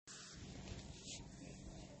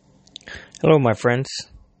Hello, my friends.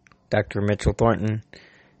 Dr. Mitchell Thornton,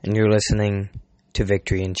 and you're listening to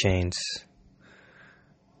Victory in Chains.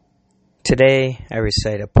 Today, I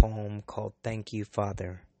recite a poem called Thank You,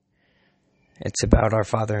 Father. It's about our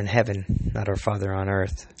Father in heaven, not our Father on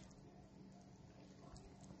earth.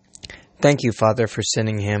 Thank you, Father, for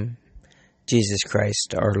sending Him, Jesus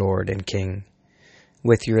Christ, our Lord and King.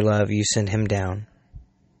 With your love, you sent Him down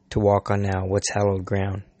to walk on now what's hallowed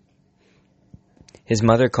ground. His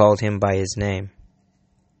mother called Him by His name.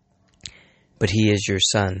 But He is your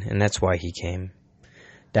Son, and that's why He came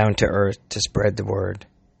down to earth to spread the word.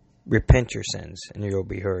 Repent your sins, and you'll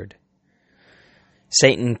be heard.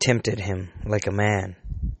 Satan tempted Him like a man.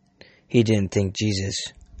 He didn't think Jesus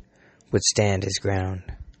would stand His ground.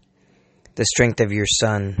 The strength of your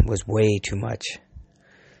Son was way too much.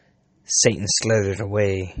 Satan slithered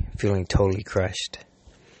away, feeling totally crushed.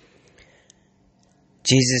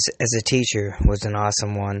 Jesus, as a teacher, was an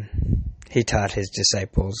awesome one. He taught His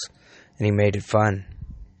disciples, and He made it fun,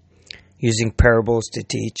 using parables to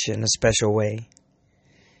teach in a special way.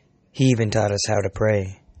 He even taught us how to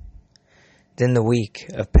pray. Then the week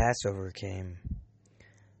of Passover came.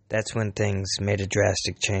 That's when things made a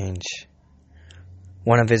drastic change.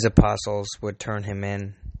 One of His apostles would turn Him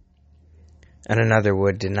in, and another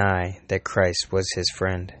would deny that Christ was His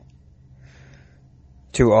friend.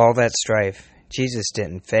 Through all that strife, Jesus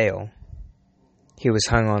didn't fail. He was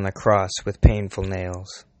hung on the cross with painful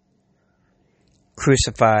nails.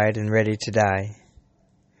 Crucified and ready to die,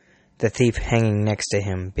 the thief hanging next to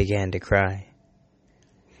Him began to cry.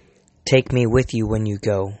 Take me with you when you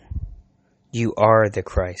go. You are the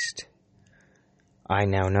Christ. I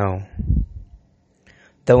now know.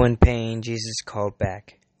 Though in pain, Jesus called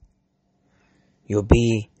back. You'll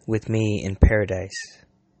be with me in paradise.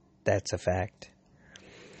 That's a fact.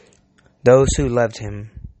 Those who loved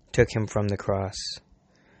Him took Him from the cross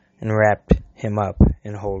and wrapped Him up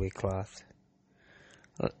in holy cloth.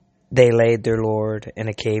 They laid their Lord in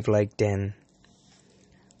a cave-like den.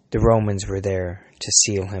 The Romans were there to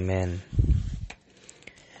seal Him in.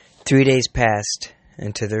 3 days passed,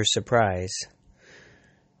 and to their surprise,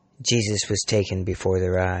 Jesus was taken before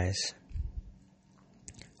their eyes.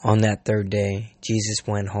 On that third day, Jesus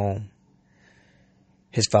went home.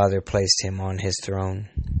 His Father placed Him on His throne.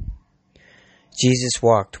 Jesus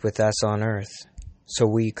walked with us on earth so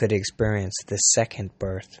we could experience the second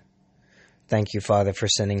birth. Thank you, Father, for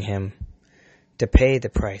sending Him to pay the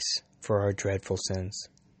price for our dreadful sins.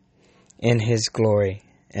 In His glory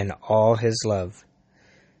and all His love,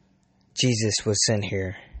 Jesus was sent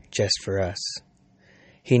here just for us.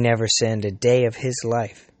 He never sinned a day of His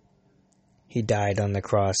life. He died on the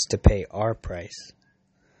cross to pay our price.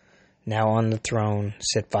 Now on the throne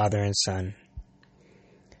sit Father and Son.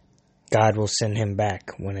 God will send Him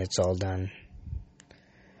back when it's all done.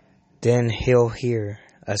 Then He'll hear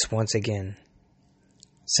us once again,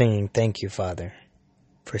 singing, Thank you, Father,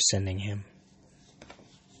 for sending Him.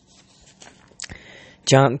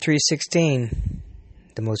 John 3:16,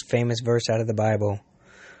 the most famous verse out of the Bible.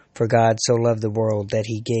 For God so loved the world that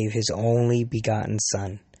He gave His only begotten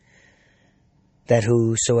Son, that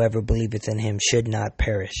whosoever believeth in Him should not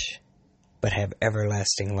perish, but have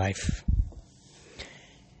everlasting life.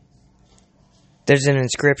 There's an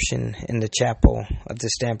inscription in the chapel of the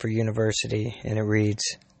Stanford University, and it reads,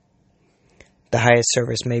 The highest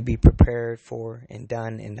service may be prepared for and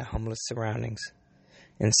done in the humblest surroundings,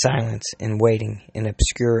 in silence, in waiting, in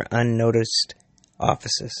obscure, unnoticed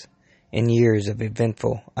offices, in years of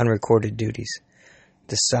eventful, unrecorded duties.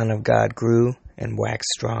 The Son of God grew and waxed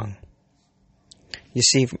strong. You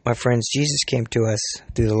see, my friends, Jesus came to us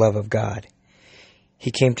through the love of God.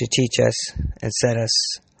 He came to teach us and set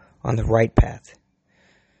us on the right path.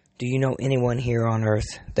 Do you know anyone here on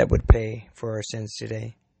earth that would pay for our sins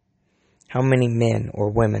today? How many men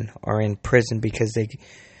or women are in prison because they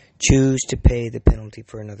choose to pay the penalty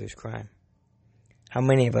for another's crime? How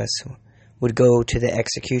many of us would go to the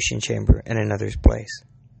execution chamber in another's place?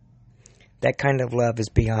 That kind of love is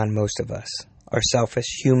beyond most of us. Our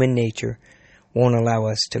selfish human nature won't allow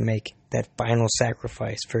us to make that final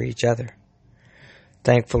sacrifice for each other.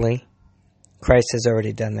 Thankfully, Christ has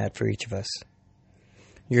already done that for each of us.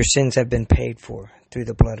 Your sins have been paid for through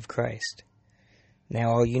the blood of Christ.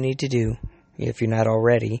 Now all you need to do, if you're not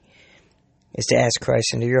already, is to ask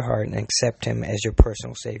Christ into your heart and accept Him as your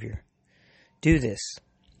personal Savior. Do this,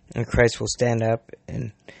 and Christ will stand up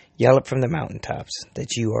and yell it from the mountaintops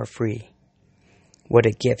that you are free. What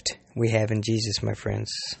a gift we have in Jesus, my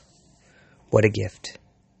friends. What a gift.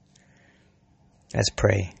 Let's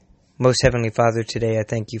pray. Most Heavenly Father, today I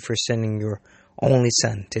thank You for sending Your only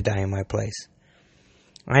Son to die in my place.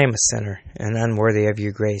 I am a sinner and unworthy of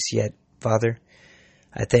Your grace, yet Father,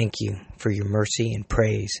 I thank you for your mercy and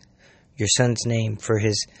praise your Son's name for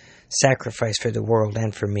his sacrifice for the world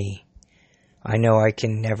and for me. I know I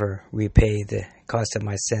can never repay the cost of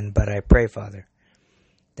my sin, but I pray, Father,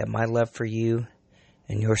 that my love for you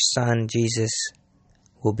and your Son, Jesus,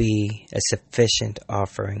 will be a sufficient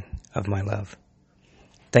offering of my love.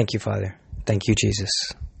 Thank you, Father. Thank you, Jesus.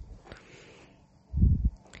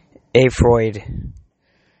 A. Freud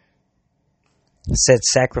said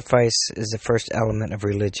sacrifice is the first element of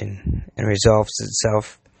religion and resolves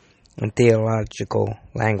itself in theological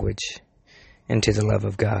language into the love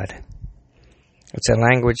of God. It's a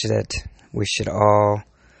language that we should all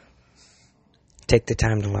take the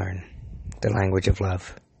time to learn, the language of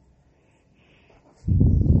love.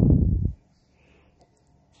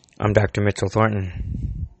 I'm Dr. Mitchell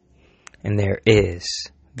Thornton, and there is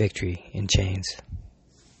victory in chains.